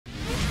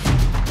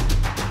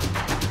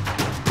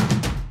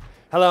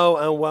Hello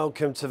and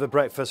welcome to the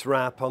Breakfast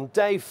Wrap on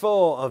day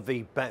 4 of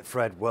the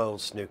Betfred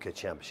World Snooker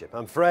Championship.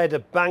 I'm Fred, a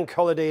bank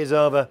holiday is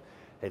over,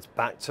 it's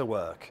back to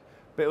work.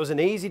 But it was an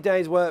easy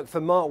day's work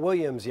for Mark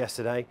Williams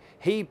yesterday.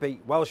 He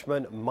beat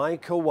Welshman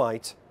Michael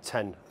White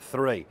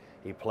 10-3.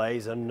 He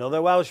plays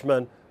another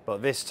Welshman,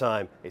 but this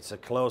time it's a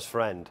close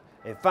friend.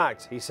 In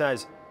fact, he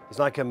says he's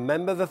like a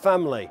member of the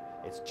family.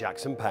 It's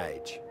Jackson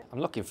Page.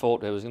 I'm looking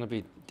forward to it. It was going to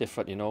be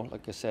different, you know.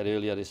 Like I said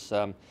earlier,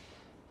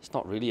 it's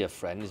not really a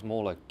friend. It's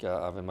more like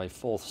having my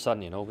fourth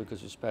son, you know,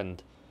 because we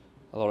spend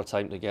a lot of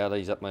time together.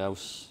 He's at my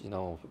house, you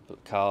know,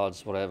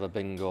 cards, whatever,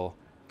 bingo,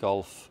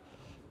 golf,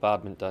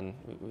 badminton.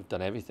 We've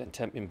done everything,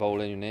 temping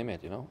bowling, you name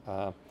it, you know.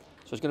 So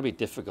it's going to be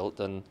difficult,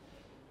 and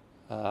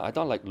I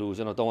don't like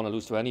losing. I don't want to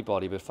lose to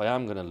anybody, but if I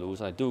am going to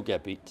lose and I do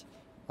get beat,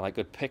 and I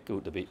could pick who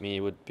to beat me,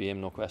 it would be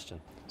him, no question.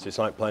 So it's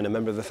like playing a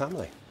member of the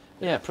family?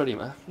 Yeah, pretty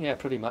much. Yeah,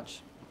 pretty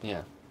much.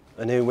 Yeah.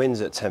 And who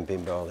wins at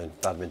temping bowling,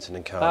 badminton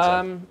and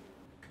cards?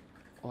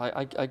 Well,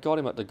 I got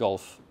him at the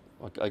golf.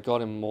 I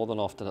got him more than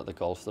often at the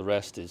golf. The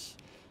rest is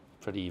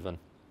pretty even.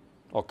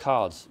 Or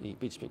cards. He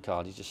beats me at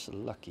cards. He's just a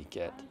lucky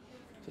get.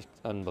 Just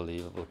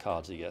unbelievable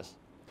cards he gets.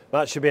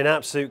 That should be an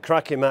absolute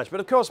cracking match. But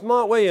of course,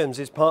 Mark Williams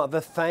is part of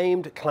the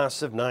famed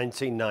class of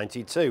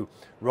 1992.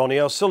 Ronnie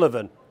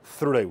O'Sullivan,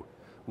 through.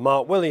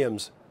 Mark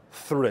Williams,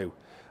 through.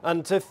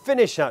 And to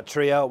finish that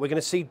trio, we're going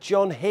to see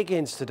John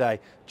Higgins today.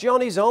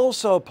 John is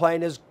also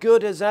playing as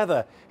good as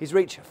ever. He's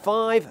reached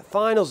 5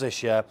 finals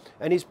this year,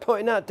 and he's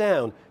putting that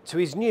down to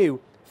his new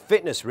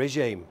fitness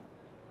regime.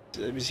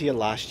 It was here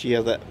last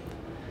year that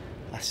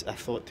I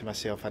thought to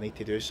myself, I need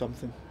to do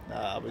something.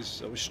 I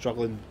was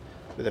struggling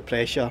with the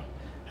pressure,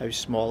 how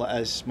small it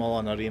is, small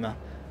an arena,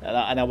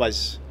 and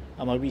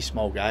I'm a wee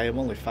small guy. I'm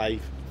only 5'7",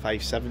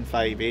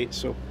 5'8",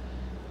 so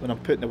when I'm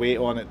putting the weight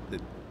on it,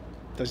 it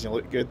doesn't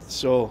look good.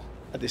 So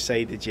I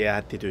decided, I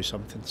had to do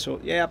something.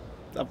 So yeah,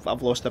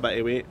 I've lost a bit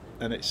of weight,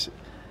 and it's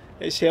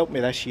helped me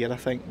this year, I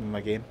think, in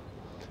my game.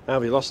 How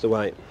have you lost the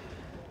weight?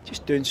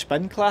 Just doing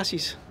spin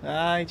classes.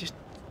 Aye,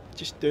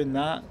 just doing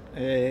that.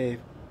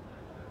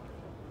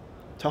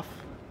 Tough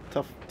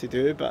to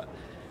do, but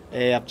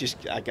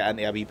I got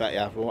into a wee bit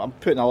of. Well, I'm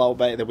putting a little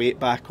bit of the weight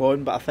back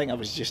on, but I think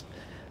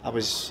I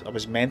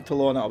was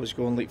mental on it. I was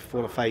going like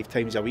 4 or 5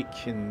 times a week,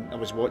 and I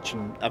was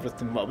watching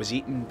everything what I was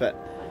eating, but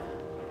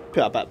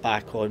put a bit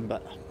back on,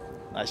 but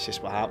that's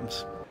just what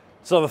happens.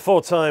 So the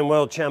 4-time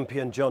world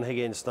champion John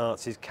Higgins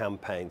starts his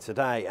campaign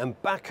today, and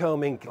back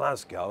home in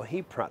Glasgow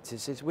he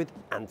practices with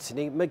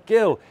Anthony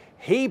McGill.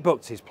 He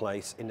booked his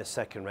place in the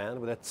second round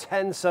with a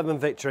 10-7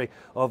 victory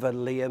over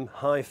Liam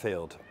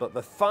Highfield, but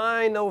the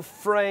final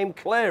frame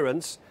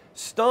clearance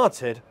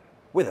started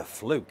with a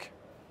fluke.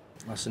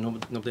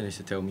 Listen, nobody needs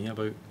to tell me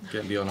about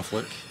getting beat on a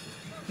fluke.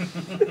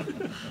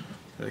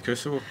 At the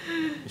Crucible.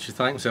 You should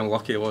thank myself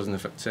lucky it was in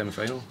the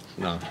semi-final.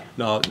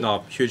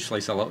 No, huge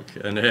slice of luck.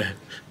 And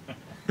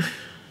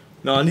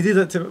no, I needed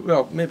it to.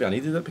 Well, maybe I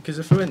needed it, because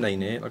if I went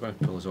 9-8, I'm going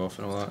to pull us off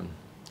and all that. And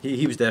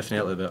he was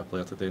definitely the better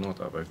player today, no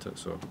doubt about it.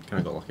 So kind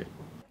of got lucky.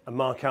 And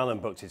Mark Allen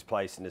booked his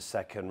place in the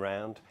second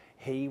round.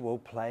 He will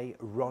play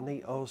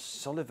Ronnie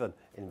O'Sullivan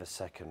in the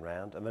second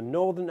round, and the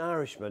Northern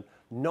Irishman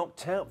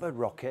knocked out the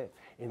Rocket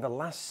in the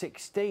last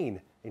 16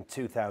 in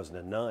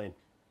 2009.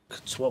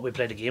 It's what we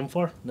play the game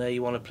for. Now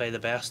you want to play the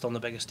best on the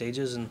biggest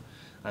stages, and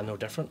I'm no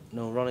different.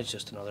 No, Ronnie's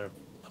just another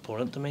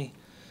opponent to me.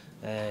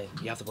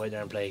 You have to go out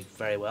there and play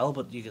very well,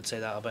 but you could say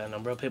that about a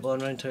number of people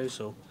in round 2.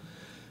 So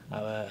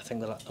I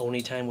think the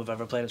only time we've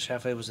ever played at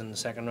Sheffield was in the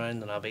second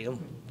round, and I beat him.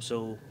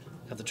 So you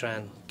have to try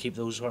and keep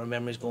those sort of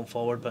memories going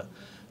forward. But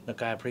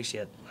look, I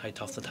appreciate how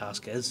tough the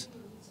task is,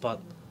 but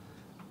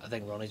I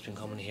think Ronnie's been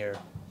coming here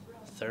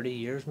 30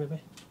 years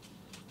maybe,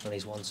 and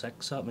he's won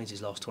 6, so that means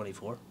he's lost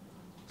 24.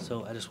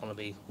 So I just want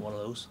to be one of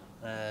those.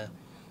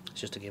 It's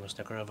just a game of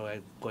snooker. If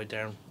I go out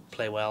there and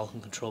play well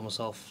and control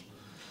myself,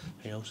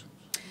 who knows?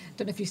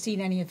 Don't know if you've seen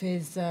any of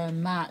his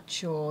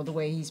match or the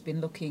way he's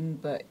been looking,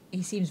 but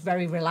he seems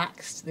very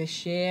relaxed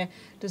this year.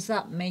 Does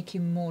that make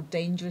him more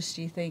dangerous,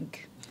 do you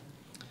think?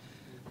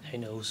 Who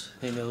knows?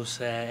 Who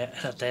knows?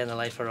 A day in the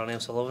life of Ronnie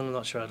O'Sullivan, I'm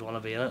not sure I'd want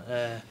to be in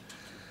it.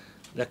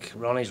 Look,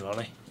 Ronnie's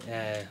Ronnie.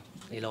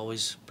 He'll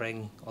always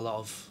bring a lot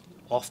of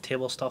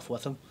off-table stuff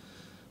with him,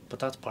 but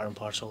that's part and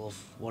parcel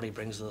of what he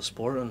brings to the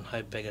sport and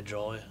how big a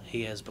draw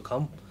he has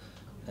become.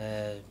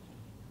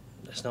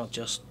 It's not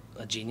just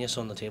a genius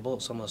on the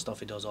table, some of the stuff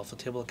he does off the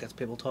table, it gets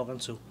people talking,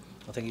 so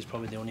I think he's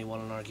probably the only one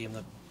in our game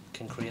that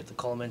can create the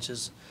column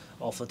inches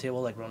off the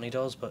table like Ronnie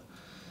does. But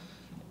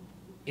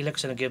he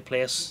looks in a good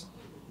place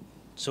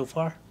so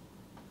far,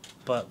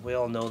 but we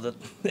all know that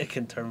it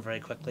can turn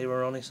very quickly with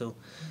Ronnie, so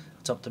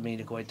it's up to me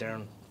to go out there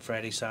on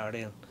Friday,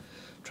 Saturday and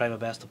try my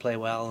best to play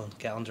well and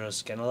get under his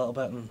skin a little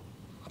bit and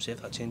see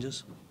if that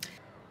changes.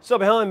 So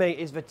behind me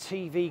is the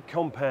TV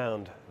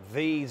compound.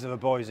 These are the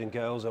boys and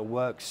girls that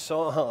work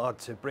so hard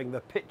to bring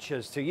the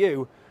pictures to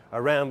you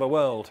around the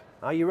world.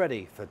 Are you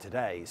ready for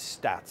today's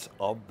stats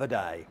of the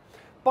day?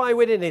 By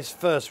winning his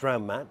first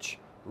round match,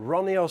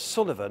 Ronnie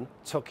O'Sullivan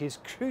took his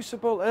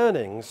Crucible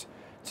earnings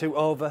to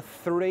over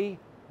 £3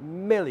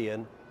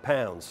 million.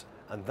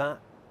 and that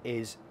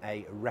is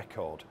a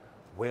record.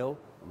 Will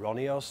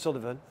Ronnie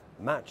O'Sullivan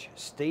match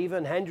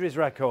Stephen Hendry's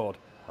record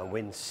and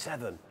win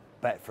 7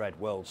 Betfred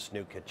World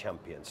Snooker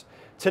Champions?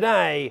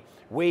 Today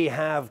we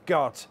have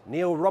got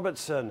Neil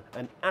Robertson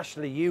and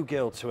Ashley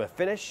Ugill to a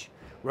finish.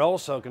 We're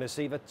also going to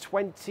see the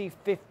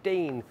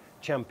 2015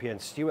 champion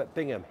Stuart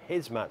Bingham,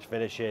 his match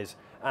finishes,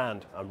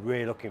 and I'm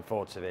really looking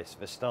forward to this,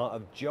 the start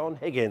of John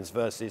Higgins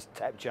versus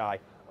Tepchai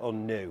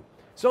Unnu.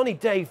 It's only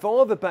day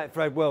 4 of the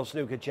Betfred World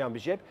Snooker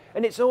Championship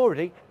and it's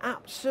already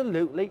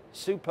absolutely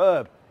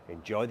superb.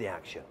 Enjoy the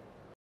action.